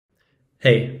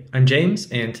Hey, I'm James,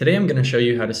 and today I'm going to show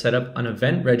you how to set up an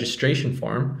event registration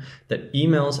form that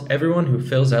emails everyone who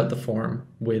fills out the form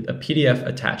with a PDF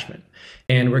attachment.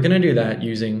 And we're going to do that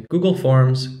using Google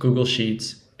Forms, Google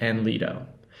Sheets, and Lido.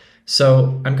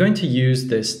 So I'm going to use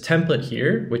this template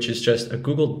here, which is just a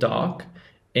Google Doc,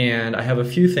 and I have a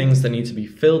few things that need to be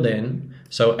filled in.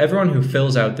 So everyone who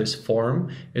fills out this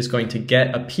form is going to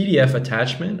get a PDF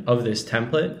attachment of this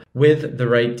template with the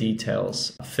right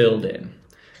details filled in.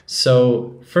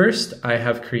 So first, I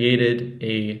have created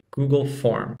a Google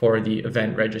form for the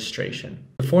event registration.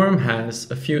 The form has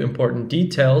a few important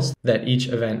details that each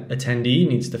event attendee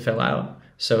needs to fill out.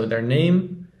 So their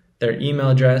name, their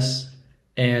email address,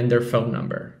 and their phone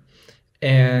number.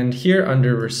 And here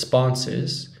under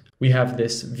responses, we have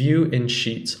this view in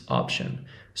sheets option.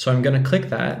 So I'm going to click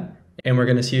that, and we're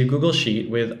going to see a Google Sheet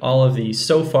with all of the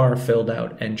so far filled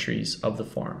out entries of the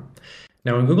form.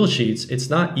 Now in Google Sheets,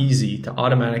 it's not easy to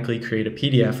automatically create a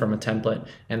PDF from a template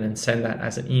and then send that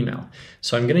as an email.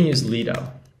 So I'm going to use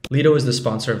Lido. Lido is the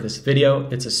sponsor of this video.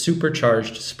 It's a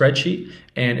supercharged spreadsheet,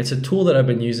 and it's a tool that I've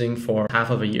been using for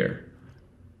half of a year.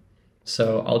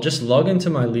 So I'll just log into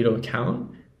my Lido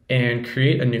account and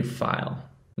create a new file.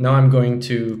 Now I'm going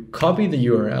to copy the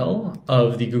URL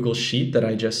of the Google Sheet that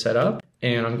I just set up,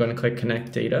 and I'm going to click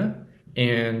Connect Data.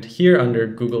 And here under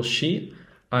Google Sheet,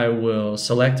 I will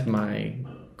select my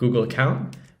Google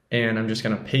account, and I'm just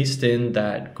going to paste in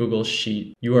that Google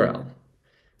Sheet URL.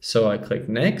 So I click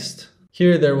Next.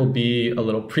 Here there will be a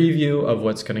little preview of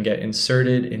what's going to get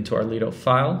inserted into our Lido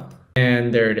file.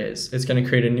 And there it is. It's going to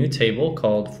create a new table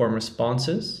called Form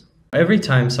Responses. Every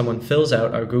time someone fills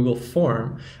out our Google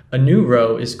form, a new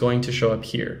row is going to show up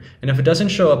here. And if it doesn't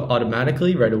show up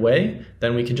automatically right away,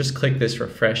 then we can just click this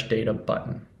Refresh Data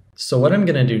button. So what I'm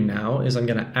going to do now is I'm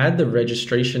going to add the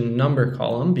registration number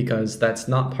column because that's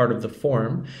not part of the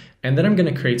form. And then I'm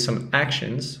going to create some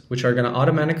actions which are going to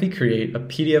automatically create a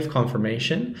PDF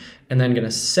confirmation and then going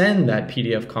to send that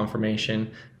PDF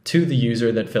confirmation to the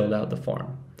user that filled out the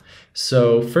form.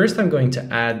 So first I'm going to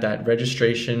add that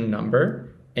registration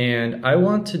number, and I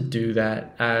want to do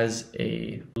that as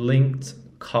a linked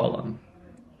column.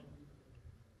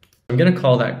 I'm going to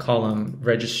call that column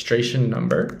registration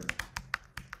number,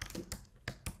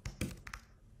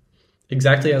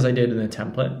 exactly as I did in the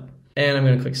template. And I'm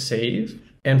going to click Save.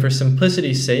 And for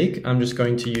simplicity's sake, I'm just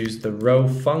going to use the row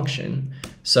function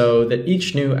so that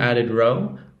each new added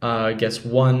row gets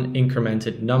one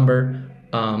incremented number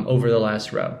over the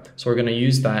last row. So we're going to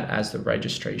use that as the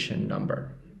registration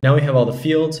number. Now we have all the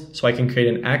fields, so I can create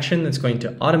an action that's going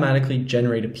to automatically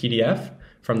generate a PDF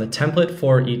from the template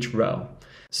for each row.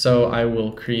 So I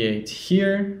will create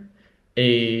here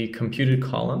a computed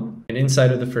column, and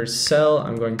inside of the first cell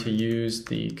I'm going to use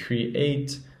the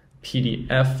create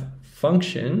PDF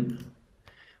function,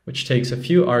 which takes a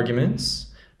few arguments.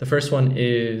 The first one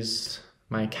is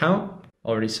my account,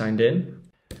 already signed in.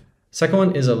 Second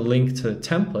one is a link to the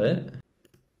template,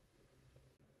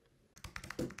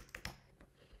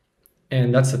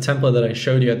 and that's the template that I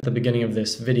showed you at the beginning of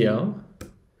this video.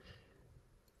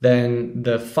 Then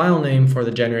the file name for the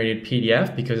generated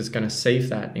PDF, because it's going to save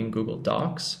that in Google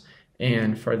Docs.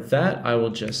 And for that, I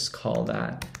will just call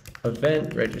that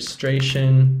event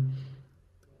registration.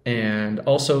 And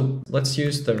also, let's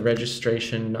use the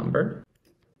registration number.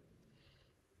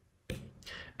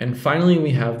 And finally, we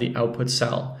have the output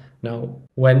cell. Now,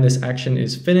 when this action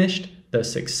is finished, the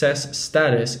success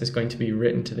status is going to be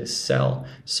written to this cell.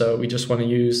 So we just want to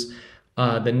use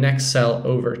the next cell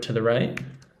over to the right.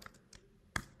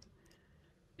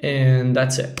 And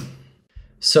that's it.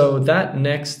 So that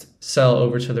next cell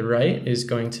over to the right is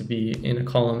going to be in a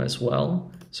column as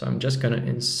well. So I'm just going to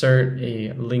insert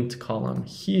a linked column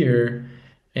here,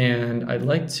 and I'd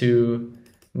like to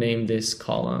name this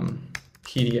column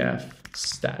PDF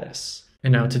status.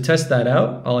 And now to test that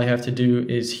out, all I have to do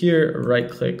is here right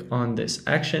click on this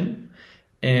action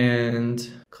and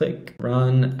click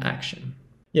Run Action.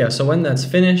 Yeah, so when that's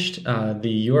finished,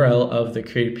 the URL of the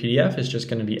created PDF is just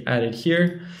going to be added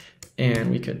here, and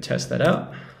we could test that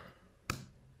out.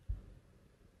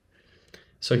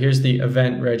 So here's the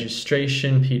event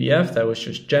registration PDF that was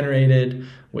just generated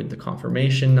with the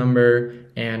confirmation number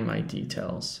and my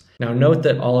details. Now note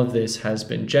that all of this has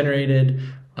been generated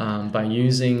by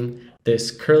using this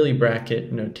curly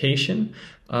bracket notation,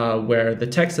 where the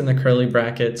text in the curly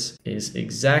brackets is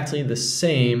exactly the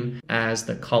same as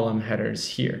the column headers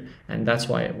here, and that's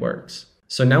why it works.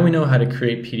 So now we know how to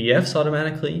create PDFs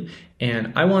automatically,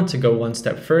 and I want to go one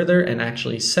step further and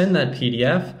actually send that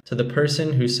PDF to the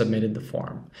person who submitted the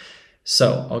form.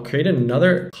 So I'll create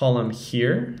another column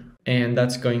here, and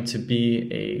that's going to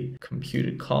be a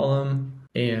computed column.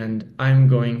 and I'm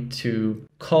going to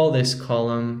call this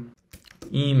column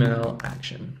email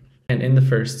action. And in the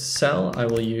first cell, I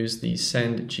will use the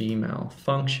send Gmail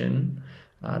function.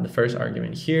 The first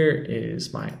argument here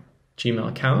is my Gmail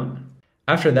account.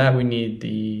 After that, we need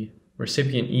the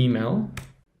recipient email,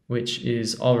 which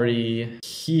is already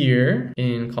here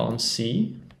in column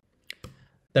C.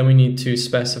 Then we need to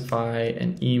specify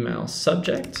an email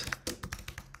subject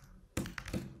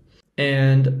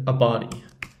and a body.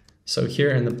 So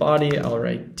here in the body, I'll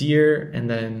write dear and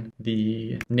then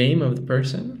the name of the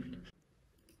person.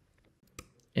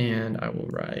 And I will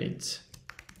write,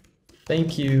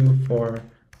 thank you for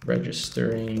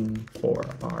registering for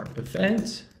our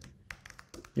event.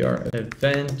 Your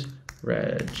event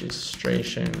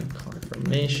registration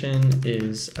confirmation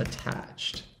is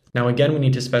attached. Now again, we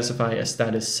need to specify a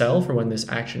status cell for when this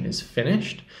action is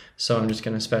finished. So I'm just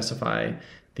going to specify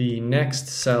the next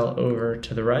cell over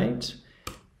to the right.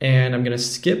 And I'm going to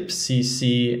skip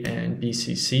CC and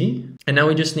BCC. And now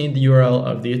we just need the URL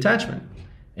of the attachment.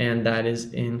 And that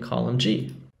is in column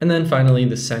G. And then finally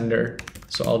the sender.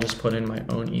 So I'll just put in my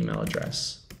own email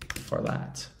address for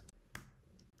that.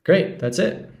 Great, that's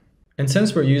it. And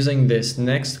since we're using this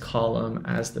next column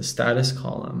as the status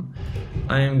column,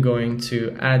 I am going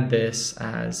to add this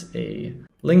as a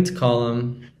linked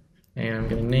column, and I'm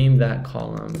going to name that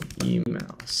column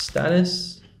email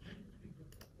status.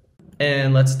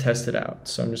 And let's test it out.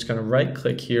 So I'm just going to right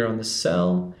click here on the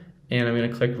cell, and I'm going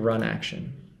to click run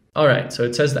action. All right, so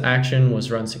it says the action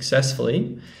was run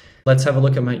successfully. Let's have a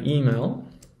look at my email.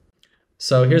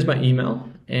 So here's my email,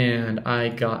 and I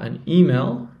got an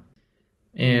email,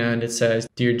 and it says,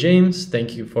 Dear James,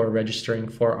 thank you for registering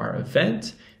for our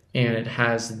event. And it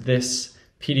has this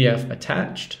PDF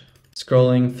attached.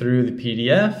 Scrolling through the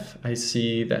PDF, I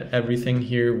see that everything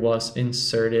here was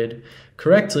inserted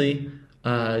correctly,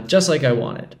 just like I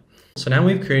wanted. So now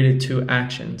we've created two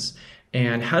actions.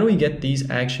 And how do we get these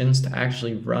actions to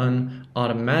actually run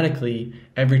automatically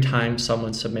every time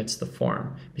someone submits the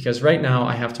form? Because right now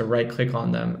I have to right click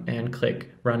on them and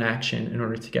click run action in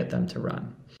order to get them to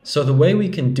run. So the way we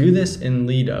can do this in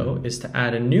Lido is to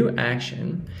add a new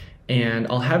action, and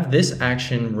I'll have this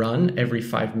action run every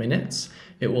 5 minutes.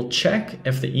 It will check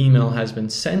if the email has been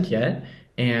sent yet,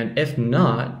 and if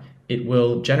not, it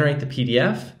will generate the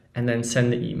PDF and then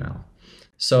send the email.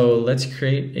 So let's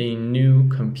create a new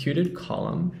computed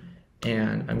column,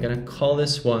 and I'm going to call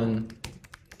this one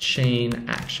chain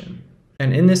action.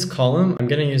 And in this column, I'm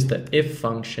going to use the if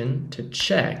function to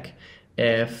check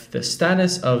if the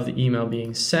status of the email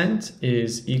being sent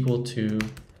is equal to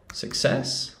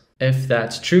success. If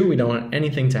that's true, we don't want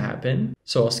anything to happen.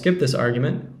 So I'll skip this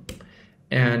argument.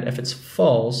 And if it's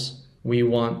false, we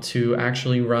want to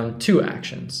actually run two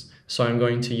actions. So I'm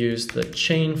going to use the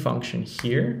chain function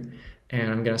here. And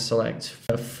I'm going to select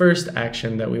the first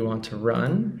action that we want to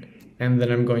run. And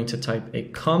then I'm going to type a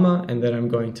comma, and then I'm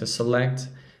going to select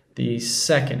the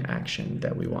second action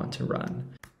that we want to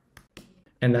run.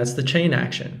 And that's the chain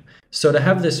action. So to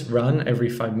have this run every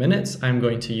 5 minutes, I'm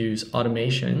going to use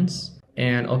automations.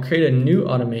 And I'll create a new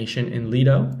automation in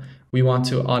Lido. We want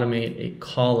to automate a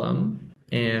column.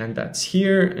 And that's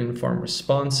here, inform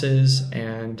responses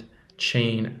and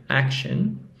chain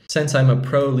action. Since I'm a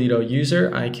pro Lido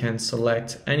user, I can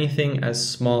select anything as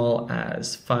small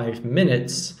as 5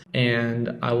 minutes,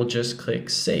 and I will just click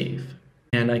save.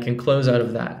 And I can close out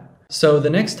of that. So the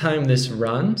next time this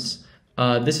runs,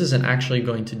 this isn't actually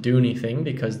going to do anything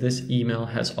because this email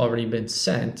has already been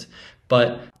sent,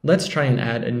 but let's try and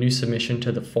add a new submission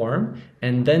to the form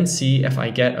and then see if I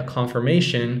get a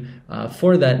confirmation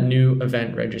for that new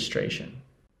event registration.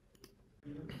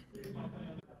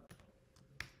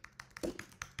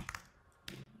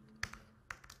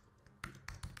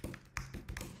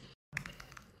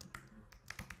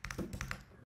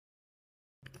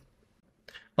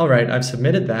 All right, I've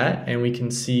submitted that, and we can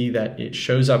see that it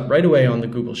shows up right away on the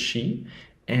Google Sheet,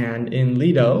 and in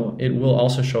Lido, it will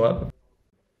also show up.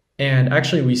 And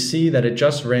actually, we see that it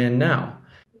just ran now.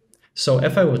 So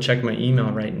if I will check my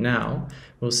email right now,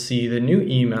 we'll see the new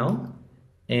email,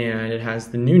 and it has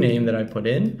the new name that I put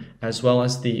in, as well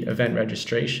as the event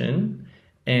registration,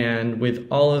 and with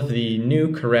all of the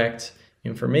new correct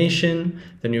information,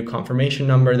 the new confirmation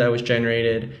number that was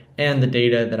generated, and the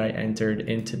data that I entered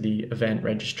into the event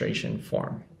registration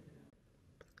form.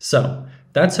 So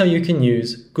that's how you can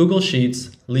use Google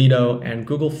Sheets, Lido, and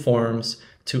Google Forms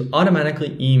to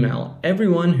automatically email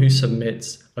everyone who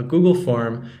submits a Google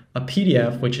form a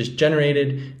PDF which is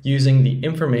generated using the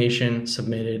information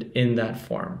submitted in that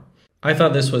form. I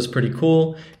thought this was pretty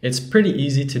cool. It's pretty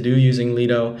easy to do using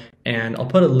Lido, and I'll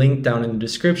put a link down in the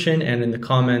description and in the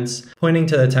comments pointing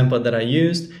to the template that I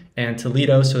used and to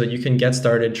Lido so that you can get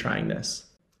started trying this.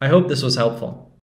 I hope this was helpful.